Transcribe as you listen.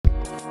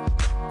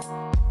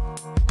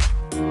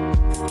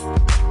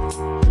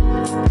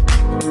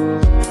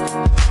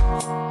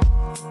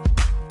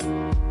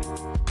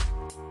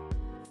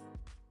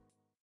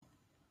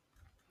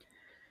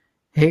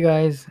Hey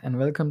guys, and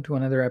welcome to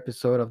another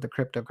episode of the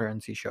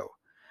Cryptocurrency Show.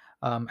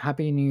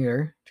 Happy New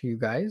Year to you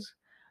guys.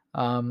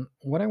 The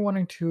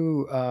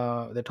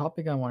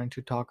topic I wanted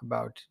to talk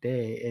about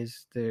today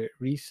is the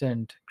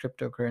recent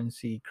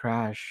cryptocurrency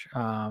crash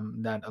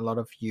that a lot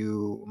of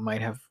you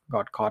might have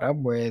got caught up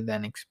with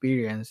and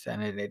experienced,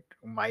 and it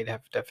might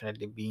have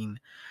definitely been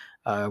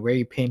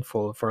very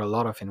painful for a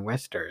lot of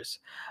investors.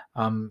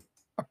 Um,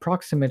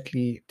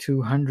 Approximately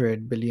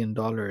 $200 billion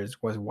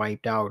was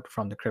wiped out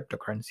from the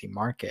cryptocurrency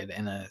market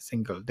in a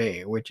single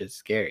day, which is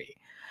scary.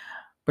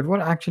 But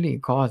what actually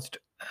caused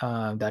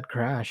that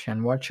crash,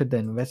 and what should the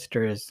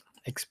investors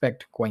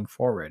expect going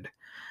forward?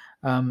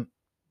 Um,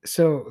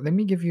 so, let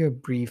me give you a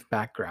brief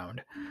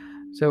background.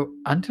 So,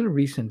 until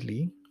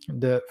recently,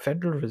 the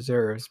Federal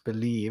Reserves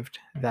believed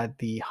that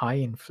the high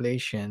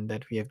inflation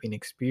that we have been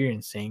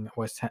experiencing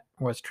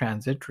was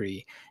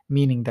transitory,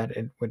 meaning that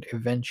it would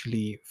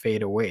eventually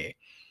fade away.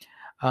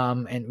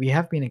 And we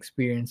have been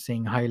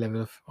experiencing high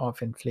level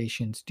of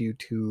inflations due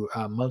to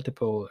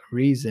multiple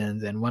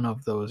reasons, and one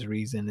of those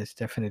reasons is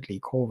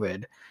definitely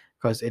COVID,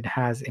 because it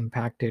has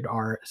impacted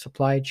our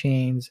supply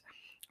chains,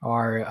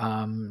 our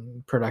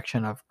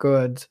production of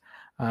goods,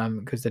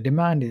 because the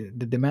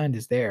demand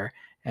is there,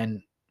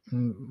 and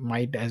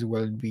might as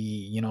well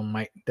be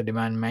might the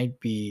demand might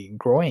be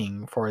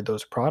growing for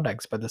those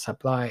products, but the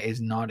supply is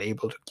not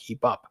able to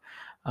keep up,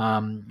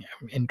 um,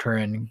 in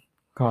turn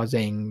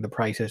causing the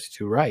prices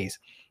to rise.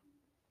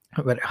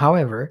 But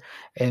however,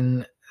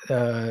 in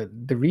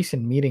the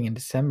recent meeting in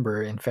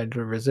December, in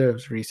Federal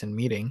Reserve's recent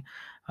meeting,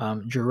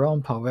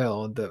 Jerome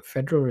Powell, the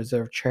Federal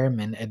Reserve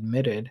chairman,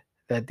 admitted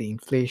that the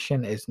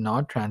inflation is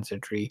not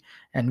transitory,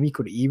 and we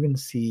could even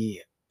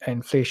see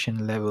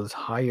inflation levels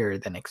higher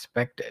than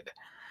expected.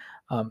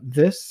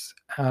 This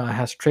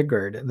has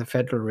triggered the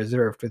Federal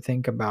Reserve to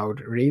think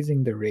about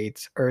raising the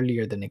rates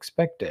earlier than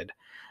expected.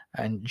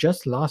 And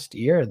just last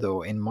year,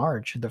 though, in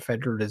March, the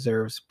Federal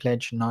Reserve's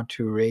pledged not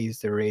to raise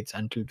the rates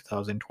until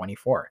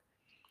 2024.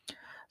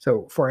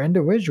 So, for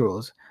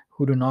individuals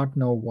who do not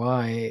know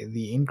why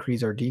the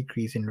increase or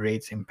decrease in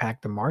rates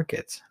impact the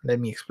markets, let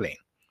me explain.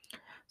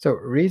 So,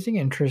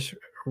 raising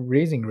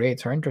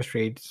rates or interest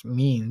rates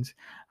means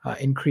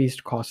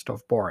increased cost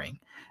of borrowing.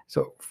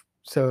 So,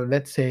 so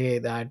let's say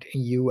that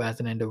you, as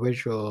an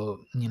individual,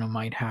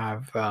 might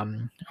have a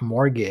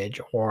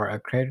mortgage or a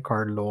credit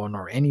card loan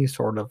or any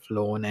sort of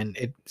loan, and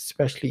it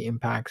especially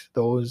impacts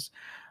those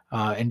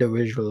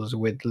individuals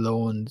with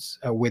loans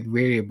with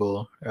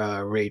variable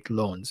rate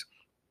loans.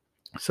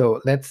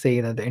 So let's say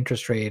that the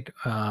interest rate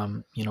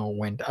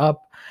went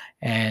up,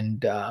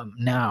 and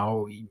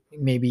now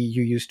maybe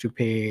you used to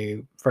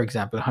pay, for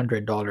example,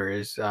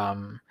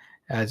 $100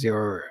 as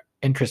your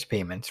interest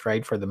payments,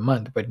 right, for the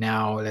month. But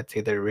now let's say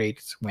the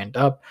rates went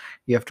up,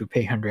 you have to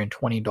pay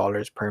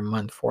 $120 per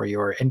month for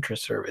your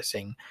interest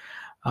servicing.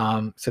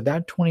 So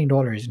that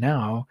 $20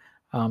 now,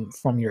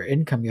 from your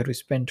income, you have to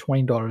spend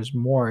 $20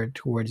 more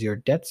towards your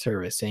debt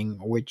servicing,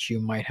 which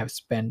you might have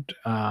spent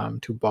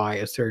to buy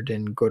a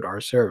certain good or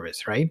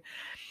service, right?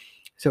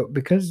 So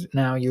because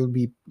now you'll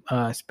be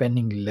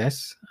spending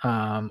less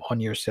on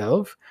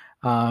yourself,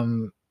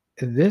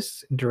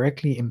 this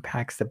directly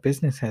impacts the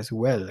business as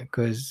well,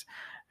 because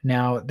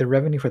now the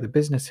revenue for the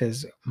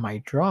businesses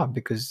might drop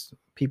because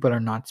people are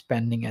not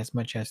spending as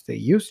much as they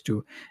used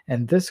to,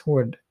 and this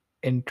would,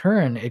 in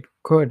turn, it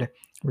could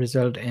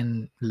result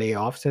in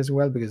layoffs as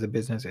well, because the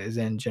business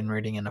isn't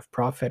generating enough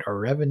profit or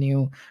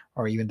revenue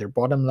or even their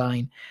bottom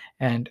line.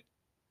 And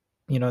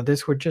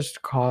this would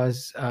just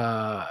cause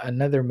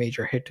another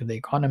major hit to the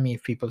economy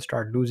if people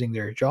start losing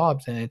their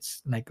jobs, and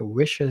it's like a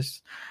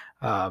vicious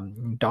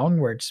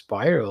downward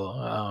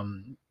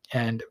spiral.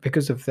 And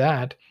because of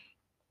that,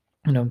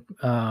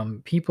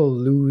 people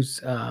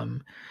lose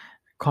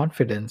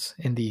confidence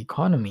in the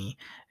economy,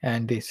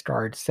 and they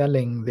start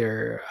selling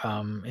their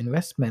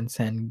investments.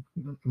 And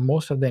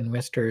most of the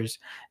investors,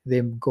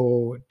 they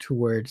go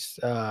towards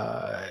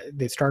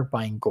they start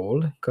buying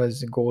gold,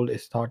 because gold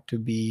is thought to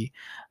be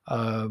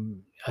a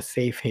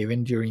safe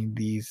haven during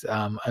these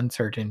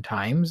uncertain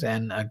times,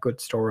 and a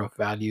good store of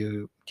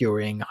value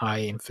during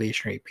high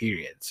inflationary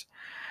periods.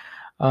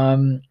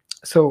 Um,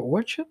 so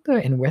what should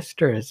the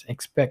investors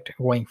expect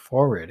going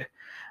forward?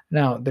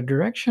 Now, the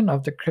direction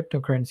of the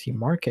cryptocurrency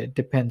market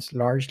depends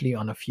largely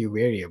on a few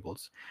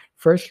variables.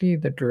 Firstly,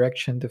 the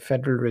direction the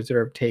Federal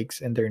Reserve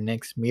takes in their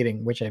next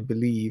meeting, which I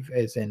believe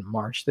is in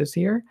March this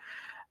year.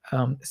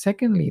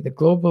 Secondly, the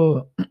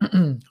global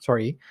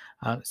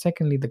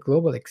secondly, the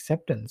global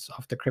acceptance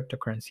of the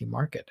cryptocurrency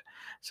market.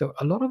 So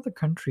a lot of the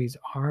countries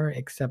are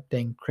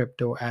accepting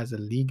crypto as a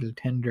legal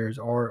tenders,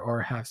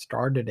 or have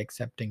started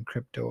accepting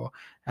crypto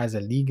as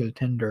a legal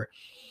tender.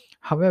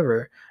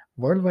 However,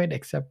 worldwide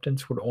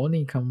acceptance would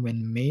only come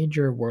when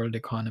major world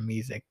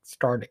economies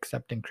start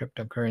accepting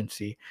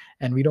cryptocurrency,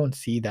 and we don't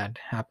see that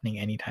happening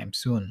anytime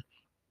soon.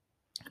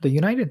 The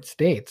United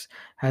States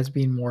has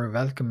been more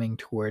welcoming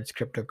towards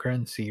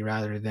cryptocurrency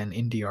rather than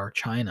India or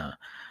China.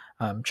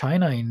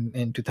 China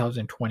in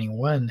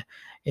 2021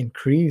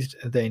 increased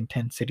the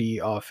intensity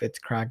of its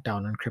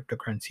crackdown on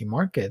cryptocurrency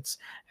markets,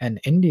 and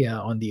India,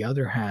 on the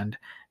other hand,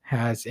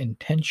 has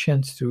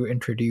intentions to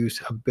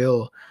introduce a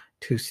bill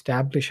to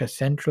establish a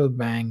central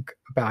bank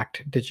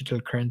backed digital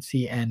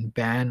currency and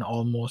ban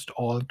almost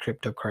all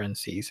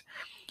cryptocurrencies.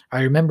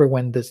 I remember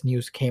when this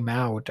news came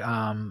out,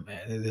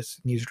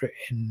 this news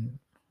in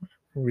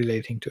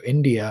relating to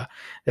India,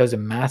 there was a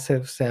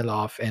massive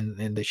sell-off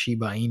in the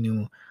Shiba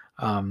Inu,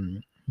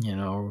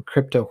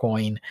 crypto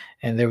coin,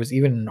 and there was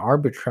even an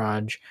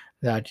arbitrage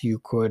that you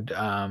could,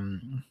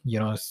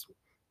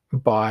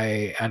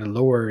 buy at a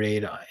lower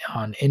rate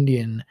on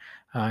Indian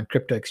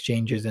crypto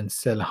exchanges and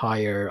sell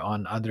higher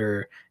on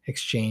other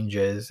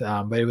exchanges.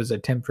 But it was a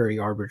temporary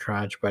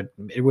arbitrage. But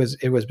it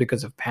was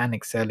because of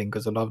panic selling,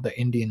 because a lot of the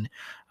Indian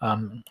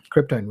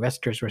crypto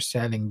investors were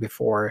selling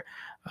before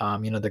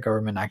the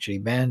government actually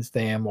bans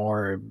them,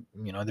 or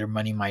their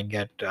money might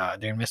get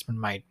their investment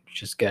might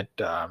just get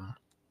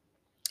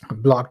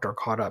blocked or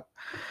caught up.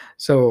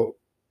 So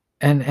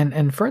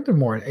and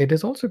furthermore, it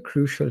is also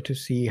crucial to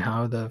see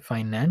how the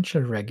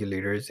financial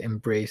regulators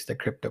embrace the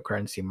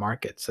cryptocurrency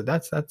market. So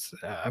that's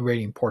a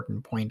very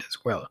important point as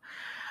well.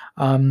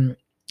 Um,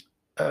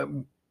 uh,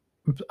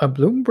 a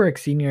Bloomberg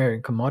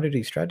senior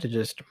commodity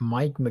strategist,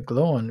 Mike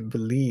McGlone,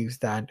 believes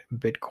that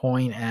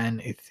Bitcoin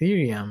and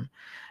Ethereum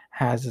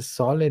has a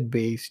solid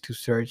base to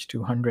surge to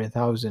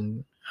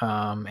 100,000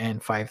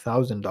 and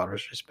 $5,000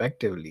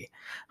 respectively.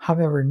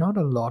 However, not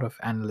a lot of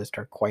analysts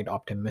are quite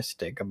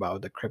optimistic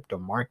about the crypto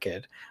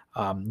market,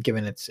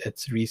 given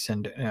its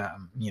recent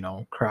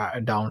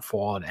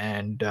downfall.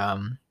 And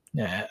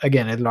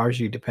again, it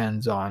largely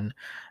depends on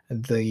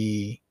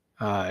the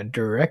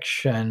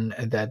direction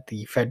that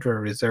the Federal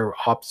Reserve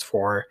opts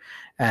for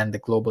and the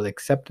global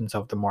acceptance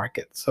of the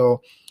market.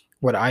 So,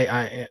 what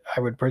I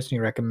would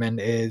personally recommend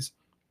is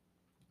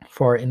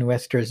for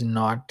investors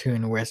not to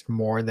invest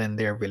more than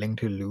they're willing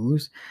to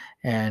lose.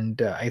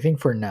 And I think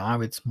for now,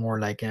 it's more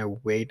like a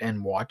wait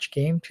and watch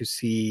game to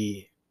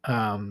see,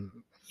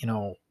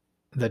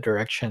 the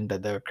direction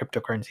that the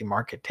cryptocurrency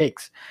market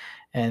takes.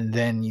 And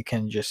then you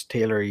can just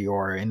tailor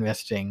your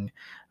investing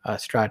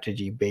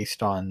strategy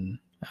based on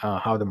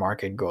how the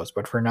market goes.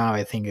 But for now,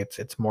 I think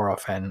it's more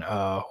of an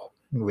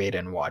wait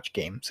and watch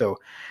game. So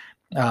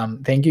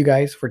thank you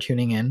guys for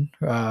tuning in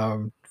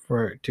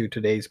for to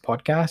today's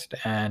podcast,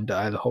 and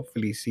I'll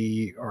hopefully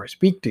see or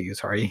speak to you,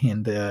 sorry,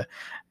 in the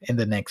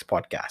next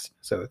podcast.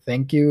 So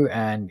thank you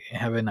and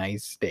have a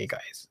nice day,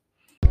 guys.